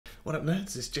What up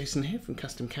nerds, it's Jason here from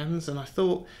Custom Cans, and I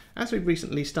thought as we've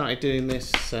recently started doing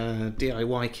this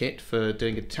DIY kit for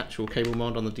doing a detachable cable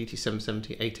mod on the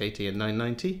DT770, 880 and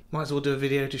 990, might as well do a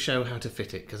video to show how to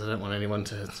fit it because I don't want anyone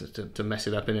to mess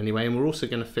it up in any way. And we're also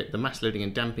going to fit the mass loading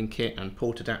and damping kit and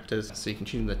port adapters so you can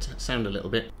tune the sound a little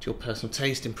bit to your personal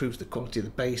taste, improves the quality of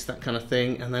the bass, that kind of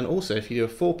thing. And then also if you do a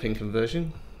 4-pin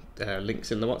conversion,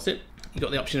 links in the what's it, you've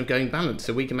got the option of going balanced,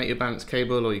 so we can make your balanced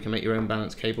cable or you can make your own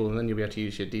balanced cable, and then you'll be able to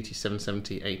use your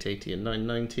DT770, 880 and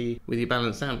 990 with your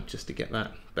balanced amp just to get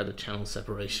that better channel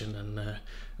separation. And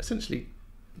essentially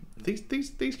these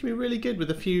can be really good with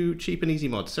a few cheap and easy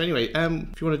mods. So anyway,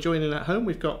 if you want to join in at home,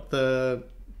 we've got the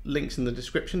links in the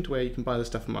description to where you can buy the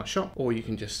stuff from our shop, or you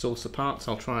can just source the parts.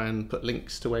 I'll try and put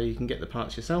links to where you can get the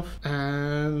parts yourself.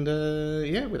 And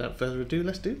yeah, without further ado,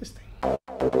 let's do this thing.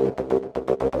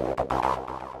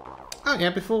 Oh yeah,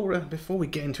 before we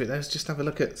get into it, let's just have a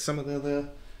look at some of the other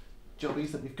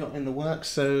jobbies that we've got in the works.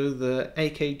 So the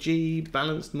AKG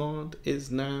balanced mod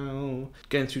is now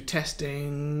going through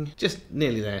testing, just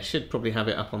nearly there. Should probably have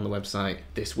it up on the website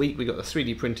this week. We got the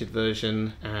 3D printed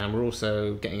version, and we're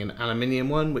also getting an aluminium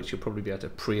one, which you'll probably be able to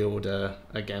pre-order.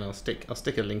 Again, I'll stick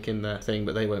a link in the thing,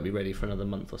 but they won't be ready for another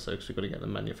month or so because we've got to get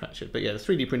them manufactured. But yeah, the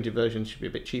 3D printed version should be a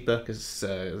bit cheaper because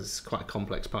it's quite a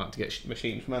complex part to get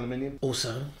machined from aluminium.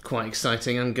 Also, quite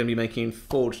exciting, I'm going to be making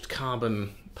forged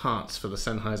carbon parts for the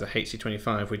Sennheiser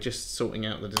HC25. We're just sorting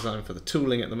out the design for the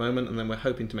tooling at the moment, and then we're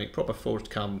hoping to make proper forged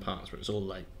carbon parts where it's all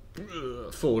like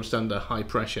forged under high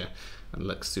pressure and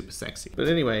looks super sexy. But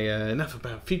anyway, enough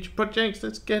about future projects.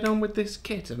 Let's get on with this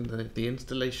kit and the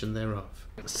installation thereof.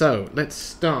 So let's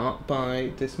start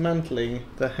by dismantling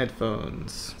the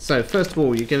headphones. So first of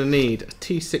all, you're going to need a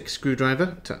T6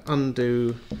 screwdriver to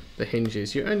undo the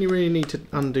hinges. You only really need to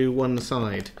undo one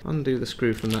side. Undo the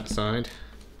screw from that side.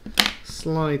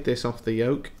 Slide this off the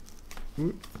yoke,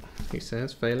 he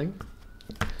says, failing.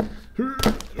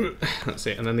 That's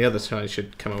it, and then the other side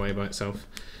should come away by itself.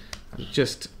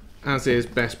 Just as is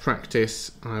best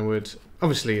practice, I would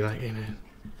obviously, like, you know,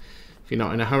 if you're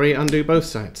not in a hurry, undo both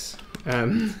sides. But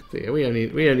yeah, we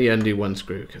only undo one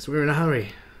screw because we're in a hurry.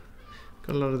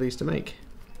 Got a lot of these to make.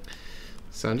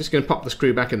 So I'm just going to pop the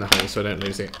screw back in the hole so I don't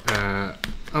lose it.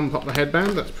 Unpop the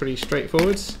headband. That's pretty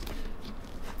straightforward.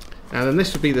 And then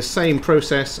this would be the same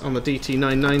process on the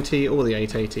DT990 or the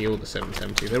 880 or the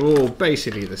 770. They're all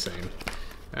basically the same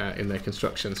in their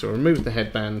construction. So remove the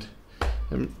headband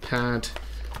and pad,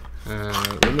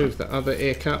 remove the other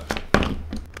ear cup. There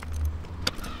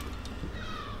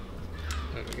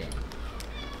we go.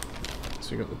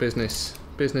 So we've got the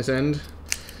business end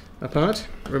apart.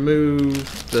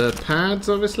 Remove the pads,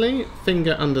 obviously.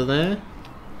 Finger under there.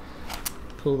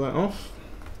 Pull that off.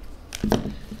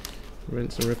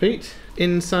 Rinse and repeat.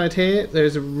 Inside here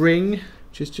there's a ring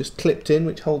which is just clipped in,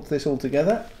 which holds this all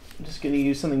together. I'm just going to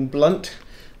use something blunt.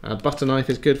 A butter knife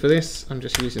is good for this. I'm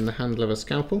just using the handle of a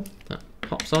scalpel. That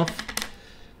pops off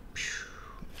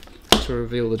to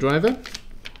reveal the driver.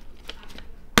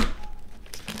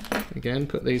 Again,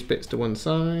 put these bits to one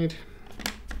side.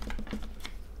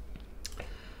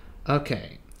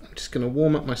 Okay, I'm just going to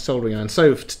warm up my soldering iron.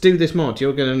 So to do this mod,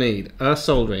 you're going to need a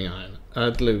soldering iron,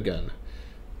 a glue gun,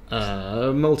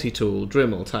 a multi-tool,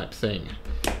 Dremel type thing,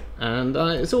 and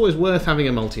it's always worth having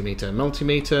a multimeter.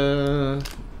 Multimeter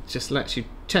just lets you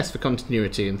test for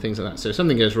continuity and things like that, so if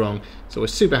something goes wrong, it's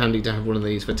always super handy to have one of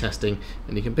these for testing,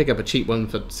 and you can pick up a cheap one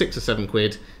for 6 or 7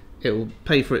 quid. It will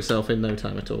pay for itself in no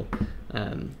time at all,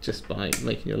 just by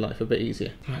making your life a bit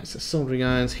easier. Right, so soldering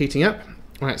iron's heating up.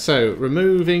 Right, so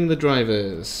removing the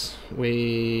drivers,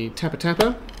 we tap a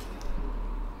tapper,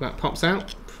 that pops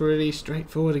out. Pretty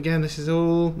straightforward. Again, this is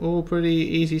all pretty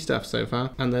easy stuff so far.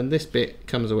 And then this bit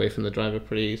comes away from the driver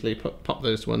pretty easily. Pop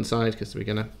those to one side because we're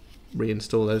going to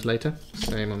reinstall those later.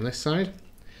 Same on this side.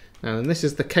 Now then, this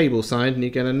is the cable side, and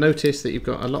you're going to notice that you've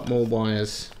got a lot more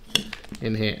wires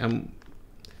in here. And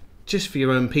just for your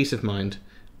own peace of mind,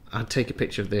 I'd take a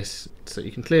picture of this so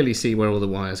you can clearly see where all the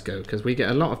wires go, because we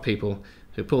get a lot of people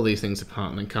who pull these things apart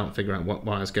and then can't figure out what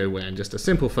wires go where. And just a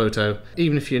simple photo,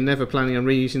 even if you're never planning on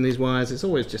reusing these wires, it's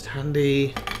always just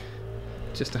handy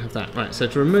just to have that. Right, so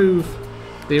to remove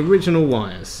the original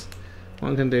wires, what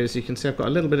I'm going to do is, you can see I've got a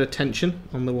little bit of tension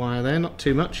on the wire there, not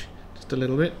too much, just a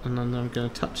little bit, and then I'm going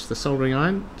to touch the soldering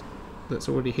iron that's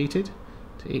already heated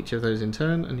to each of those in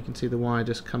turn, and you can see the wire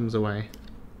just comes away.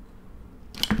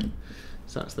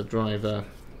 So that's the driver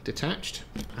detached,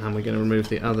 and we're going to remove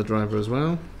the other driver as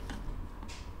well.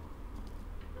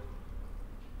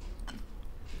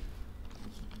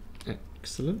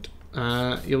 Excellent.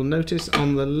 You'll notice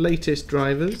on the latest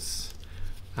drivers,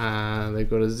 they've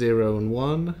got a 0 and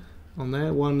 1 on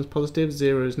there. 1 is positive,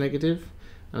 0 is negative.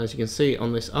 And as you can see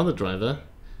on this other driver,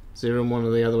 0 and 1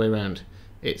 are the other way around.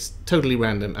 It's totally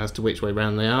random as to which way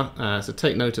round they are, so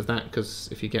take note of that, because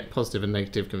if you get positive and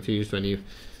negative confused when you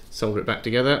solder it back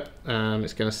together,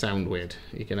 it's going to sound weird.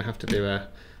 You're going to have to do a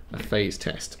phase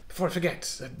test. Before I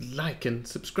forget, like and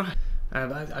subscribe.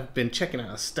 I've been checking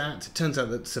out a stat. It turns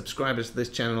out that subscribers to this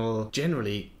channel are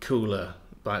generally cooler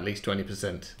by at least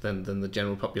 20% than the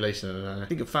general population, and I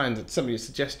think you'll find that some of your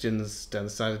suggestions down the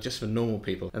side are just for normal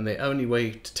people, and the only way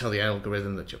to tell the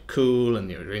algorithm that you're cool and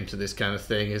you're into this kind of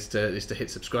thing is to hit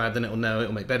subscribe. Then it'll know,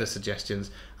 it'll make better suggestions.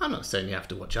 I'm not saying you have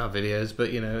to watch our videos,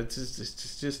 but you know, it's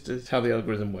just how the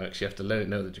algorithm works. You have to let it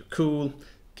know that you're cool,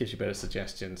 gives you better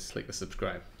suggestions. Click the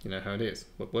subscribe. You know how it is.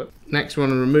 Whoop, whoop. Next we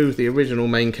want to remove the original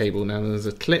main cable. Now there's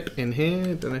a clip in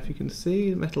here, don't know if you can see,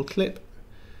 the metal clip.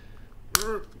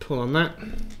 Pull on that.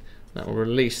 That will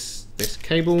release this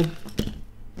cable.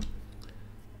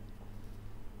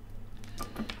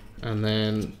 And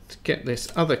then to get this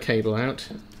other cable out,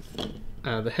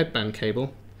 the headband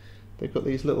cable, they've got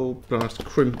these little brass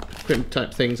crimp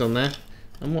type things on there.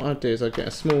 And what I'll do is I'll get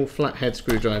a small flathead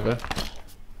screwdriver,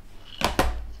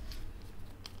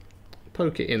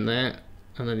 poke it in there,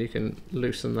 and then you can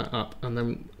loosen that up, and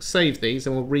then save these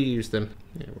and we'll reuse them.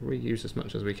 Yeah, we'll reuse as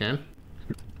much as we can.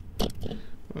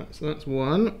 Right, so that's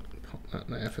one. Pop that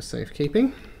there for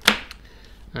safekeeping.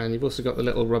 And you've also got the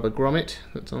little rubber grommet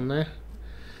that's on there.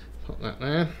 Pop that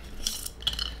there.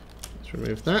 Let's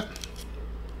remove that.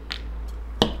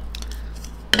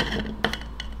 And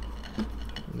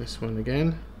this one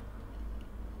again.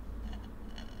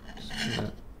 Just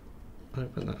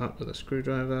open that up with a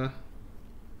screwdriver.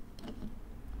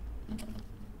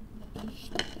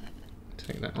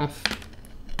 Take that off.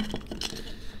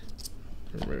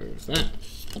 Remove that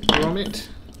grommet,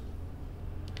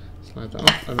 slide that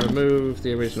off, and remove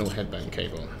the original headband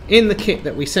cable. In the kit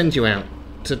that we send you out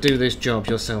to do this job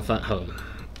yourself at home,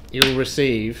 you'll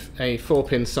receive a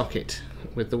 4-pin socket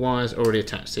with the wires already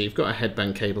attached, so you've got a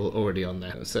headband cable already on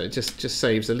there, so it just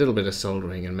saves a little bit of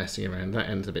soldering and messing around. That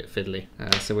end's a bit fiddly,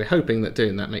 so we're hoping that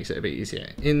doing that makes it a bit easier.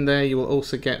 In there you will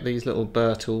also get these little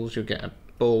burr tools. You'll get a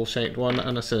ball shaped one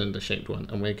and a cylinder shaped one,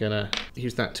 and we're gonna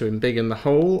use that to embiggen the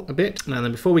hole a bit. Now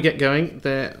then, before we get going,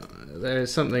 there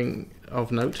is something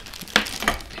of note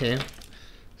here.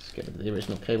 Let's get rid of the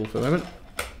original cable for a moment.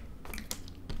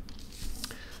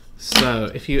 So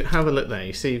if you have a look there,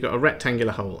 you see you've got a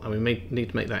rectangular hole, and we may need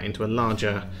to make that into a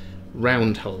larger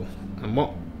round hole. And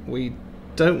what we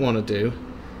don't want to do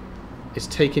is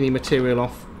take any material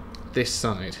off this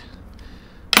side.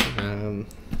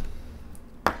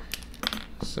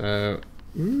 So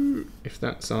if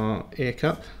that's our ear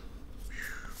cup,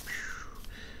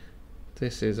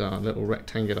 this is our little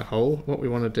rectangular hole. What we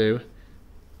want to do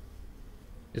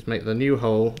is make the new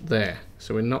hole there.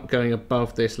 So we're not going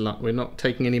above this, we're not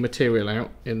taking any material out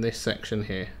in this section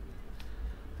here.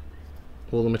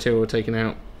 All the material we're taking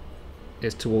out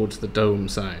is towards the dome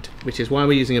side, which is why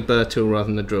we're using a burr tool rather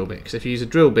than a drill bit, because if you use a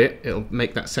drill bit it'll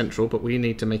make that central, but we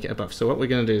need to make it above. So what we're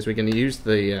going to do is we're going to use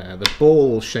the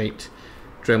ball shaped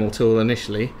Dremel tool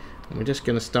initially, and we're just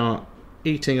going to start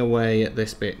eating away at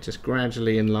this bit, just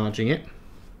gradually enlarging it,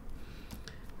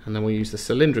 and then we'll use the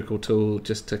cylindrical tool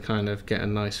just to kind of get a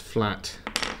nice flat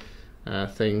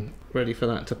thing ready for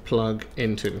that to plug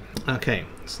into. Okay,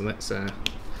 so let's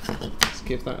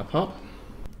give that a pop.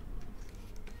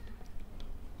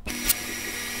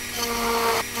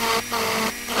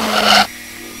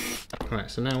 Right,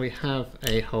 so now we have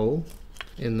a hole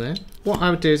in there. What I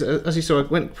would do is, as you saw, I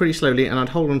went pretty slowly, and I'd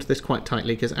hold onto this quite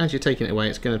tightly, because as you're taking it away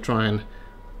it's going to try and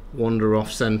wander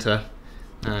off center,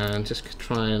 and just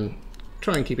try and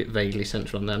keep it vaguely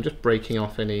central on there. I'm just breaking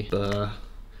off any burr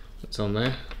that's on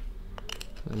there,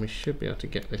 and we should be able to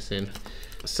get this in.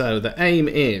 So the aim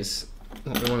is,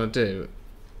 what we want to do,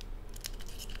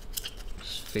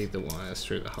 just feed the wires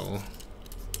through the hole.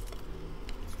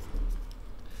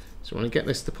 So we want to get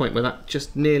this to the point where that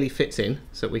just nearly fits in,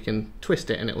 so that we can twist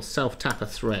it and it will self-tap a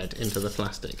thread into the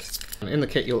plastic. And in the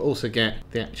kit you'll also get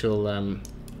the actual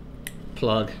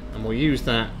plug, and we'll use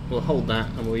that, we'll hold that,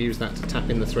 and we'll use that to tap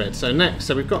in the thread. So next,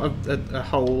 so we've got a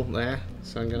hole there,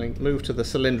 so I'm going to move to the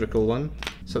cylindrical one.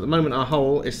 So at the moment our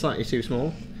hole is slightly too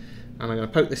small, and I'm going to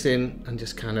poke this in and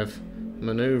just kind of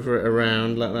maneuver it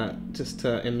around like that, just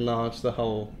to enlarge the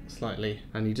hole slightly.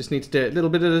 And you just need to do it a little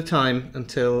bit at a time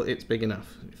until it's big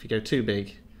enough. If you go too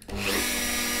big,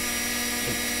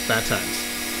 bad times.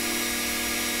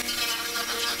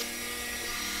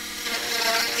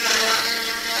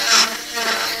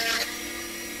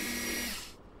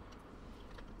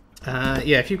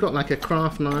 Yeah, if you've got like a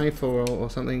craft knife or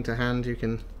something to hand, you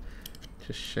can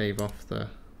just shave off the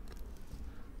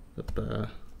burr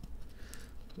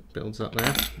that builds up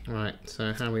there. Right,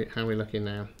 so how we looking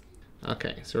now?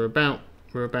 Okay, so we're about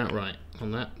right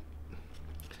on that.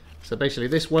 So basically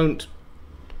this won't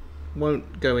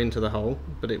go into the hole,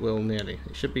 but it will nearly.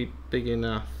 It should be big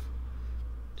enough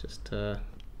just to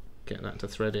get that to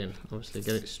thread in. Obviously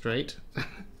get it straight.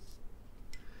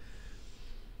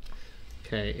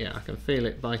 Okay, yeah, I can feel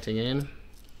it biting in.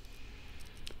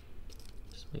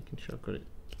 Just making sure I've got it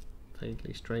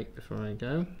vaguely straight before I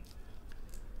go.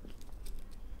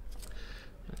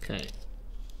 Okay.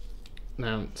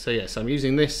 Now, so yes, I'm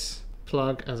using this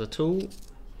plug as a tool.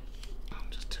 I'm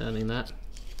just turning that.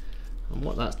 And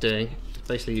what that's doing is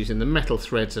basically using the metal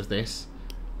threads of this,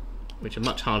 which are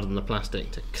much harder than the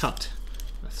plastic, to cut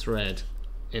a thread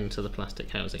into the plastic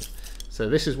housing. So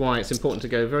this is why it's important to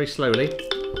go very slowly.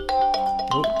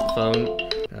 Oh, phone.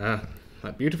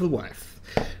 My beautiful wife.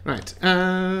 Right.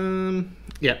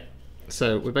 Yeah.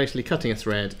 So we're basically cutting a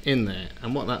thread in there,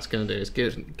 and what that's going to do is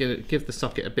give the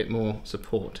socket a bit more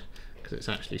support because it's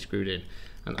actually screwed in.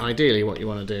 And ideally, what you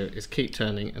want to do is keep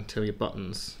turning until your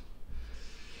button's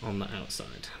on the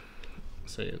outside.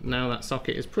 So now that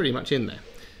socket is pretty much in there,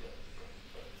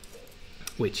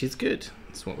 which is good.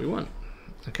 That's what we want.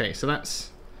 Okay, so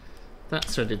that's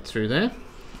threaded through there.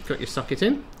 Got your socket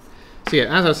in. So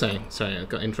yeah, as I was saying, sorry, I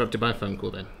got interrupted by a phone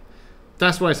call then.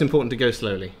 That's why it's important to go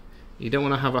slowly. You don't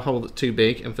want to have a hole that's too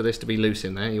big and for this to be loose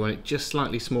in there. You want it just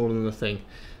slightly smaller than the thing.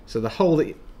 So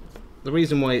the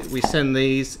reason why we send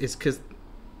these is because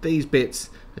these bits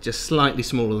are just slightly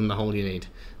smaller than the hole you need.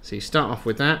 So you start off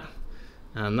with that,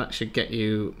 and that should get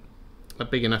you a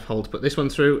big enough hole to put this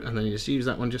one through, and then you just use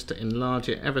that one just to enlarge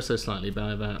it ever so slightly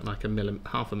by about like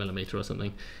half a millimeter or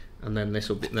something, and then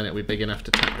it'll be big enough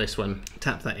to tap this one,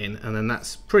 tap that in, and then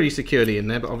that's pretty securely in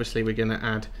there. But obviously we're going to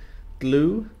add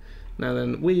glue. Now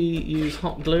then, we use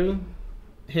hot glue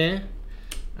here.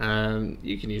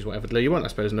 You can use whatever glue you want, I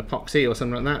suppose, an epoxy or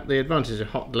something like that. The advantage of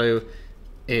hot glue,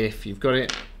 if you've got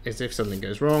it, is if something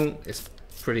goes wrong, it's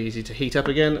pretty easy to heat up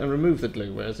again and remove the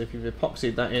glue, whereas if you've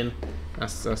epoxied that in,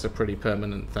 that's a pretty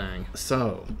permanent thing.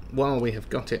 So while we have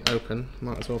got it open,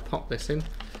 might as well pop this in.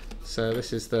 So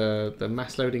this is the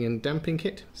mass loading and damping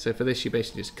kit. So for this you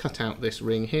basically just cut out this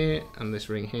ring here and this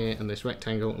ring here and this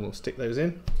rectangle, and we'll stick those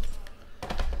in.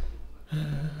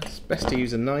 It's best to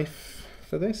use a knife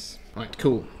for this. Right,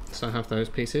 cool. So I have those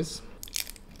pieces.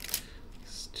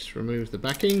 Let's just remove the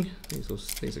backing.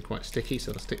 These are quite sticky,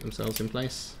 so they'll stick themselves in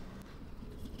place.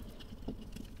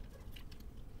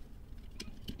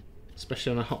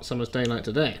 Especially on a hot summer's day like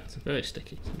today. It's very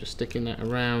sticky. So I'm just sticking that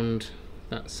around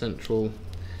that central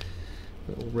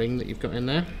little ring that you've got in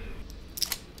there.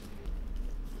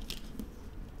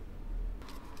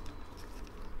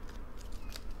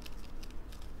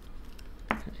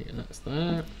 Okay, that's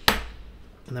that.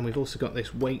 And then we've also got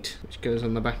this weight which goes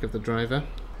on the back of the driver.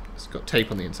 It's got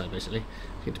tape on the inside basically.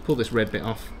 You need to pull this red bit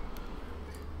off,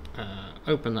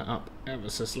 open that up ever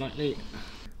so slightly.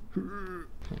 There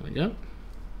we go.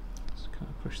 Just kind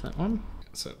of push that on.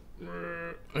 So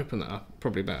open that up,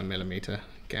 probably about a millimeter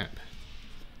gap.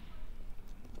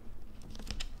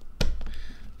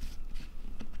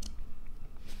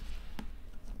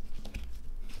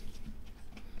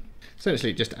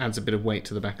 Essentially it just adds a bit of weight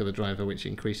to the back of the driver, which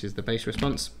increases the bass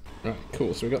response. Right,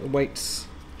 cool, so we've got the weights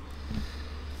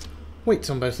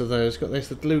on both of those. Got this,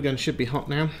 the glue gun should be hot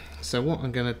now. So what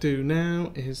I'm going to do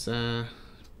now is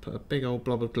put a big old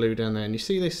blob of glue down there, and you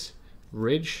see this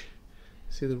ridge?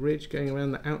 See the ridge going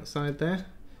around the outside there?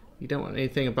 You don't want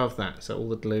anything above that, so all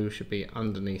the glue should be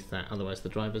underneath that, otherwise the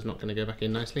driver's not going to go back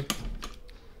in nicely.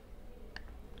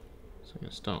 So I'm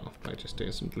going to start off by just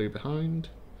doing some glue behind.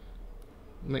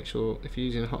 Make sure, if you're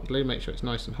using hot glue, make sure it's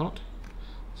nice and hot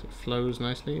so it flows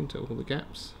nicely into all the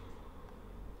gaps.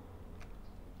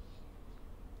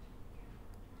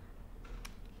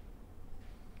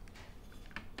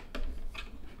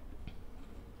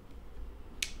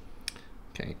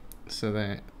 Okay, so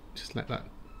there, just let that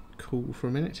cool for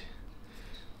a minute.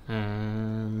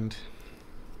 And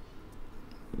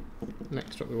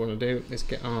next what we want to do is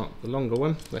get the longer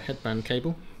one, the headband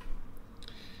cable.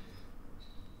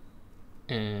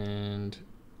 And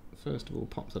first of all,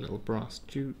 pop the little brass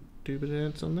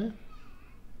doodads on there,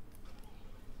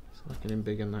 so I can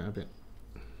embiggen that a bit.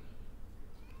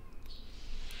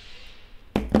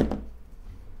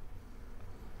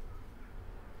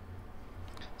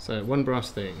 So one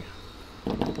brass thing,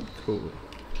 cool.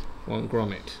 One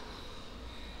grommet,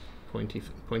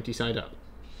 pointy side up,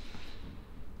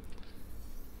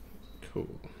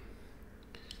 cool.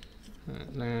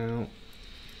 Now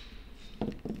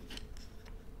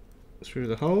through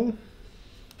the hole.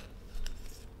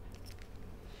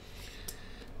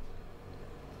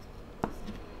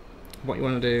 what you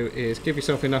want to do is give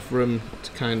yourself enough room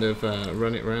to kind of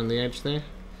run it around the edge there.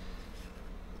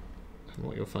 And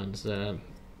what you'll find is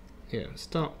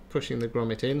start pushing the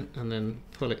grommet in and then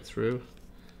pull it through,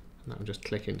 and that will just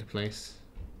click into place.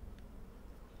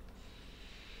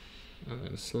 And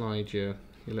then slide your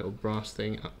little brass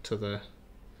thing up to the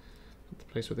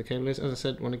place where the cable is. As I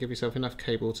said, you want to give yourself enough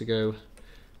cable to go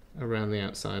around the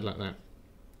outside like that.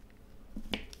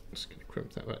 Just going to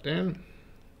crimp that back down.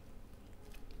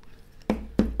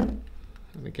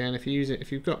 And again, if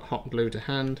you've got hot glue to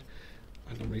hand,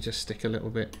 I normally just stick a little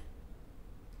bit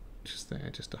just there,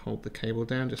 just to hold the cable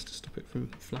down, just to stop it from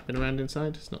flapping around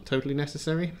inside. It's not totally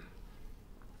necessary.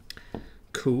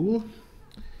 Cool.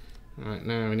 Right,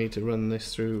 now we need to run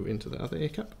this through into the other ear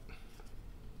cup.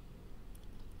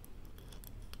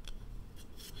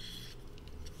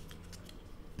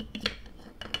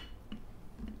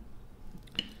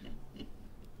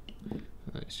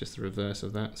 It's just the reverse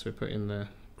of that, so we put in the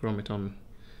grommet on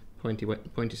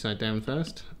pointy side down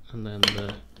first, and then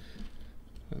the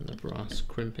brass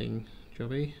crimping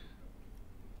jobby.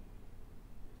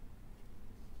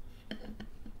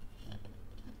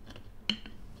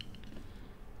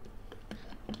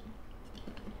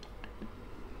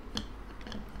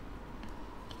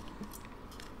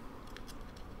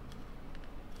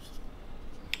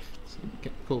 So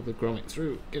pull the grommet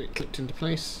through, get it clipped into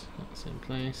place. That's in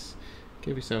place.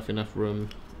 Give yourself enough room,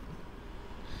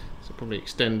 so probably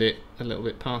extend it a little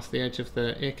bit past the edge of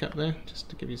the ear cup there, just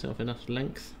to give yourself enough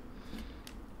length.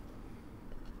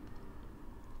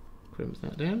 Crimp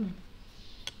that down.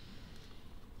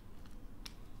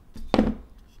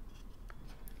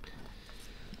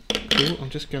 Cool, I'm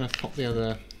just going to pop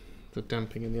the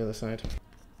damping in the other side.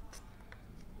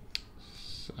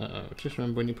 So just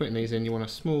remember, when you're putting these in, you want a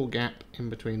small gap in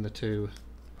between the two.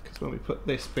 When we put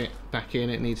this bit back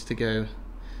in, it needs to go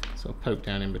sort of poke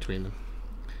down in between them,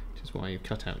 which is why you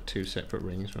cut out two separate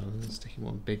rings rather than sticking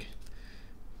one big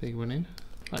one in.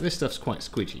 Like, this stuff's quite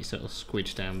squidgy, so it'll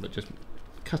squidge down, but just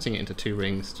cutting it into two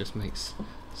rings just makes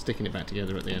sticking it back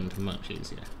together at the end much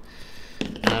easier.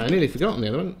 I nearly forgot on the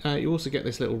other one, you also get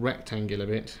this little rectangular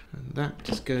bit, and that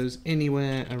just goes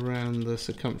anywhere around the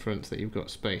circumference that you've got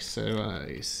space. So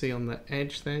you see on the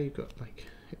edge there, you've got like,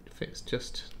 it's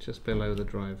just below the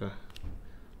driver,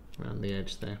 around the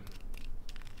edge there,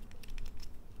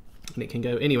 and it can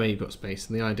go anywhere you've got space.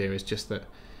 And the idea is just that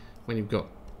when you've got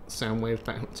sound waves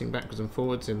bouncing backwards and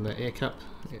forwards in the ear cup,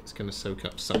 it's going to soak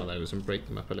up some of those and break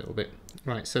them up a little bit.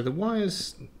 Right, so the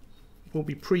wires will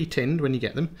be pre-tinned when you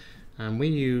get them, and we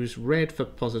use red for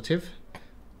positive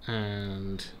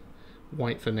and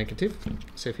white for negative.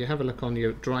 So if you have a look on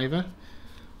your driver,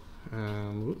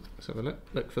 let's have a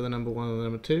look for the number 1 and the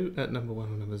number 2, number 1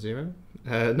 and number 0.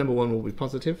 Number 1 will be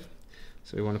positive,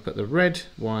 so we want to put the red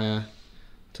wire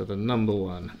to the number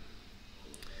 1.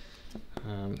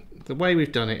 The way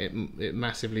we've done it, it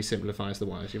massively simplifies the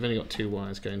wires. You've only got 2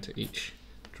 wires going to each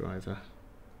driver.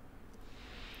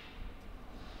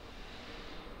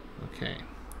 Okay,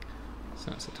 so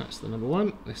that's attached to the number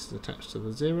 1, this is attached to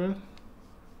the 0.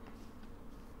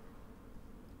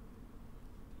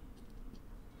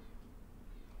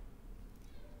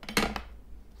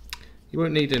 You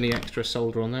won't need any extra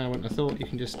solder on there, I wouldn't have thought. You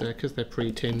can just, because they're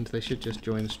pre-tinned, they should just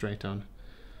join straight on.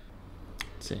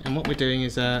 That's it. And what we're doing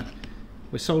is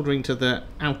we're soldering to the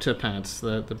outer pads,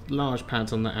 the large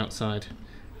pads on the outside.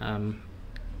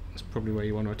 That's probably where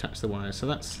you want to attach the wires. So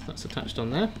that's attached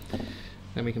on there.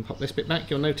 Then we can pop this bit back.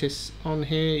 You'll notice on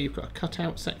here you've got a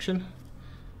cutout section.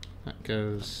 That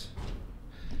goes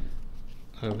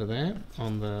over there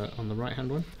on the right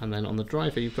hand one, and then on the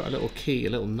driver you've got a little key, a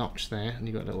little notch there, and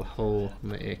you've got a little hole on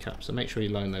the ear cup, so make sure you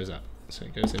line those up so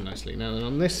it goes in nicely. Now then,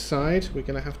 on this side we're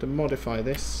going to have to modify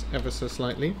this ever so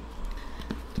slightly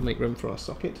to make room for our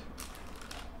socket.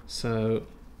 So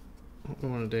what we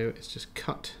want to do is just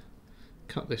cut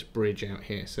this bridge out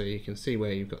here, so you can see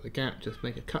where you've got the gap. Just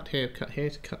make a cut here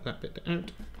to cut that bit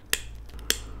out.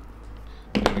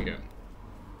 There we go.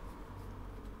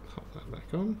 Pop that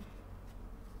back on.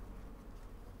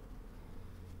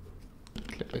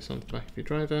 Clip this onto the back of your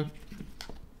driver,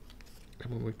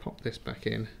 and when we pop this back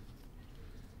in,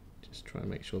 just try and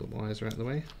make sure the wires are out of the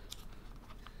way.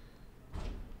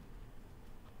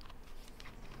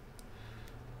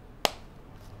 There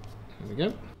we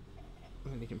go.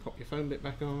 And then you can pop your foam bit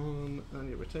back on and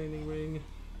your retaining ring.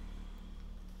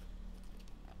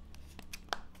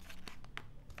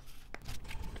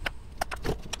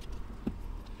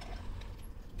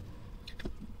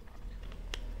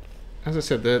 As I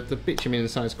said, the bitumen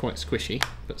inside is quite squishy,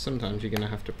 but sometimes you're going to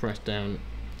have to press down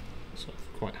sort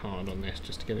of quite hard on this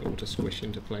just to get it all to squish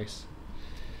into place.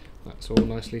 That's all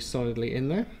nicely solidly in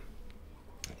there.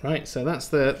 Right, so that's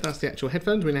the actual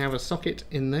headphones. We now have a socket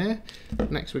in there.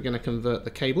 Next we're going to convert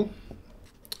the cable.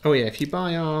 Oh yeah, if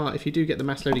you do get the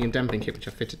mass loading and damping kit, which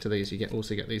I fitted to these, you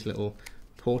also get these little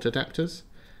port adapters.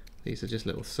 These are just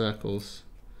little circles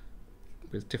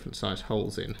with different size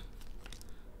holes in.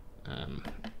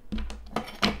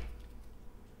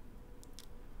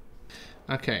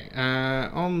 Okay,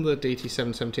 on the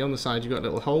DT770 on the side you've got a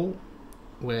little hole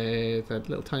with a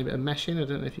little tiny bit of mesh in. I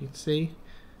don't know if you can see.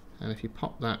 And if you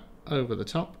pop that over the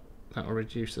top, that will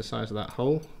reduce the size of that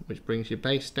hole, which brings your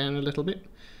bass down a little bit.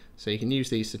 So you can use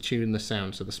these to tune the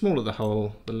sound. So the smaller the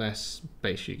hole, the less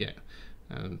bass you get,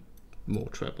 and more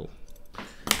treble.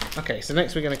 Okay, so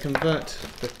next we're going to convert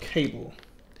the cable.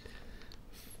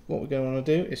 What we're going to want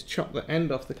to do is chop the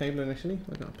end off the cable initially.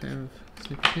 I've got a pair of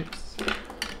snipper tips.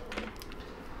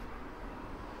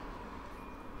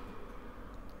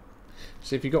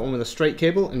 So if you've got one with a straight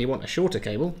cable and you want a shorter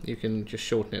cable, you can just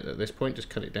shorten it at this point, just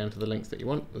cut it down to the length that you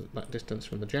want, that distance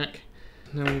from the jack.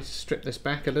 Now we need to strip this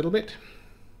back a little bit,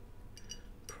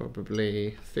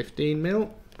 probably 15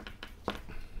 mil.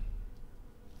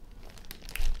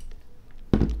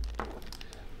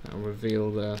 That'll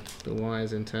reveal the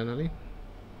wires internally.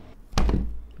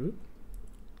 Ooh.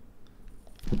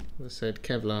 As I said,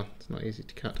 Kevlar, it's not easy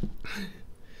to cut.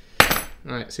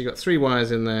 Alright, so you've got 3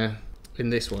 wires in there, in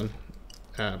this one.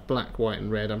 Black, white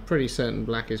and red. I'm pretty certain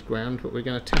black is ground, but we're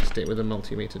going to test it with a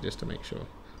multimeter just to make sure.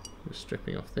 Just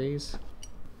stripping off these.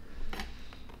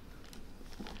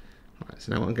 Right,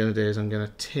 so now what I'm going to do is I'm going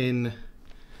to tin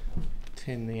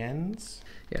the ends.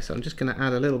 Yeah, so I'm just going to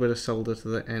add a little bit of solder to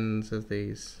the ends of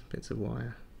these bits of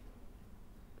wire.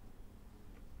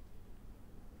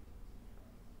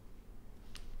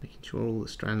 Making sure all the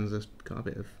strands have got a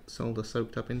bit of solder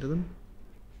soaked up into them.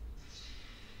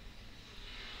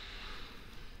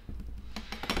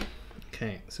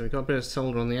 Okay, so we've got a bit of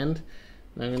solder on the end.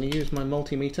 Now I'm going to use my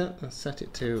multimeter and set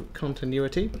it to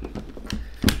continuity,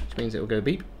 which means it will go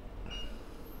beep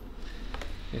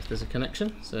if there's a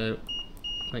connection. So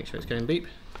make sure it's going beep,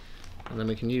 and then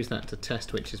we can use that to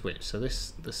test which is which. So the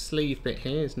sleeve bit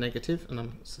here is negative, and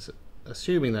I'm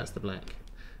assuming that's the black.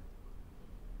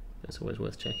 It's always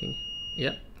worth checking.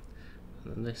 Yep.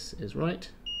 And then this is right,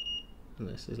 and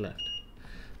this is left.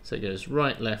 So it goes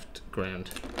right, left, ground.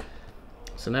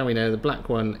 So now we know the black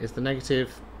one is the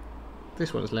negative,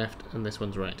 this one's left, and this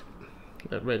one's right.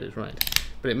 Red is right.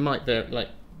 But it might vary, like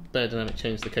Bairdynamic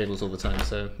change the cables all the time,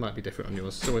 so it might be different on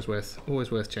yours. It's always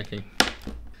worth checking.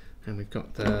 And we've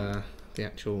got the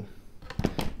actual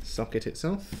socket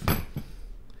itself.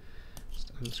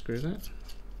 Just unscrew that.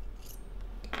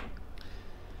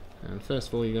 And first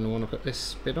of all, you're going to want to put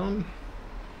this bit on.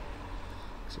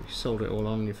 So if you solder it all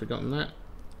on and you've forgotten that,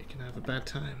 you can have a bad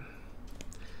time.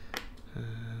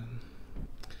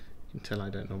 You can tell I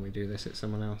don't normally do this, it's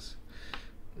someone else.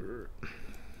 And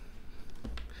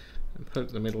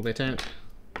poke the middle bit out.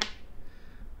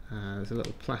 There's a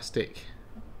little plastic,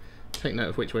 take note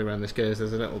of which way around this goes,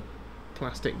 there's a little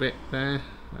plastic bit there.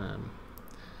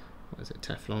 What is it,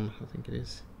 Teflon, I think it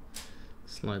is.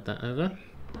 Slide that over.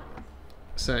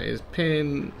 So it is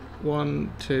pin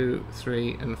 1, 2,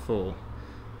 3 and 4.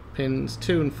 Pins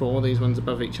 2 and 4, these ones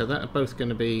above each other, are both going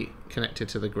to be connected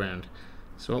to the ground.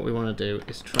 So what we want to do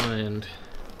is try and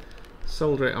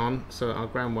solder it on so that our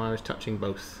ground wire is touching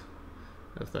both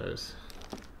of those.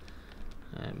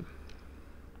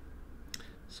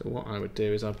 So what I would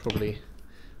do is I'd probably,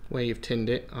 where you've tinned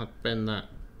it, I'd bend that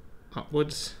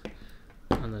upwards,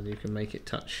 and then you can make it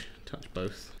touch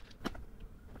both.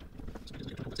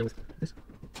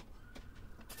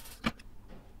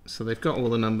 So they've got all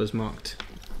the numbers marked.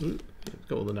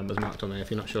 Got all the numbers marked on there if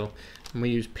you're not sure. And we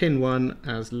use pin 1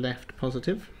 as left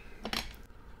positive.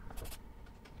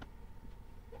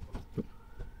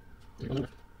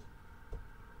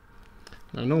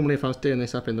 Now normally if I was doing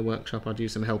this up in the workshop I'd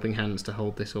use some helping hands to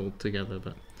hold this all together,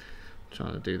 but I'm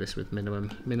trying to do this with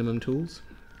minimum tools.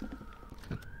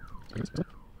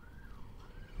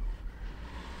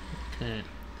 Okay,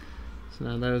 so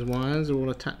now those wires are all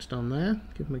attached on there.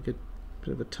 Give them a good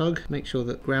bit of a tug. Make sure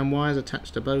that ground wires are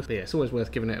attached to both. But yeah, it's always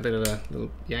worth giving it a bit of a little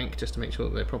yank just to make sure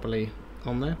that they're properly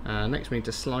on there. Next we need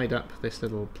to slide up this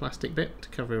little plastic bit to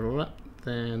cover it all up.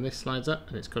 Then this slides up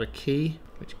and it's got a key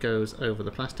which goes over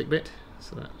the plastic bit,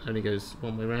 so that only goes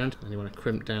one way around. And you want to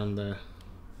crimp down the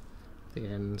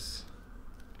ends.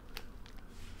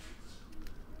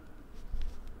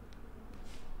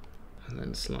 And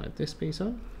then slide this piece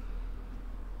on.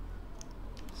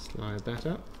 Slide that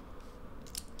up.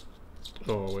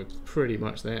 Oh, we're pretty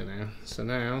much there now. So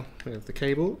now we have the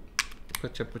cable.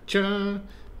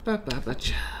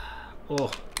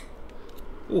 Oh,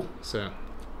 Oh, so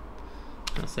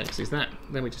how sexy is that?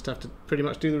 Then we just have to pretty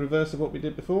much do the reverse of what we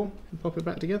did before and pop it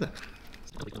back together.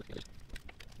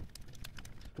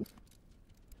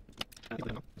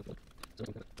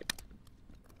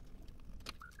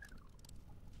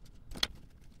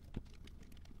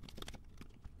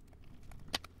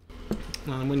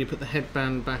 And when you put the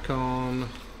headband back on,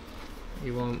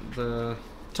 you want the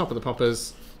top of the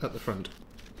poppers at the front.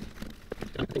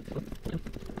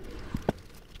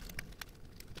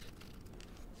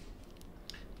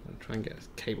 And try and get the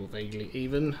cable vaguely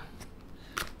even.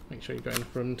 Make sure you're going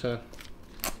for them to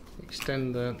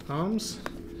extend the arms.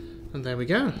 And there we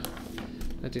go.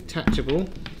 A detachable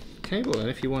cable. And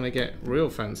if you want to get real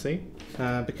fancy,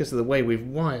 because of the way we've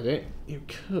wired it, you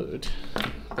could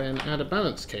then add a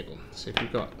balanced cable. So if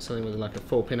you've got something with like a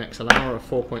 4-pin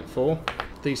XLR or 4.4,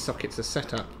 these sockets are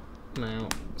set up now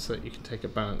so that you can take a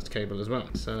balanced cable as well.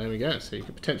 So there we go. So you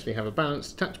could potentially have a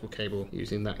balanced detachable cable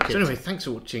using that kit. So anyway, thanks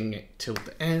for watching it till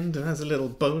the end. And as a little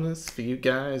bonus for you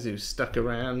guys who stuck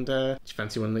around, do you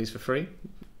fancy one of these for free?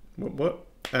 What?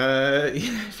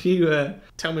 If you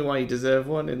tell me why you deserve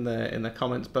one in the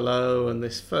comments below, and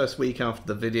this first week after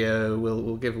the video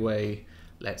we'll give away,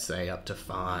 let's say, up to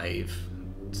 5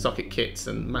 socket kits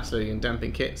and mass loading and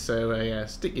damping kits. So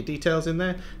stick your details in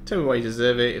there, tell me why you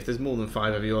deserve it. If there's more than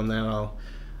 5 of you on there,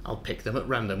 I'll pick them at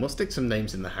random. We'll stick some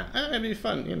names in the hat. It'll be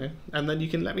fun, you know. And then you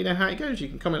can let me know how it goes. You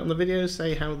can comment on the videos,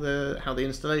 say how the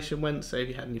installation went, say if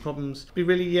you had any problems. It'd be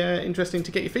really interesting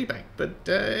to get your feedback. But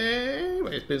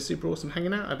anyway, it's been super awesome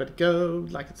hanging out. I better go.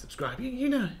 Like and subscribe. You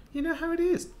know how it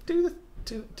is. Do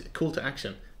call to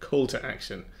action. Call to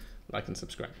action. Like and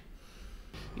subscribe.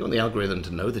 You want the algorithm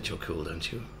to know that you're cool,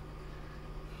 don't you?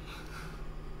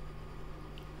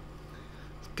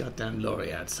 Goddamn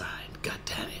lorry outside. God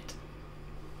damn it.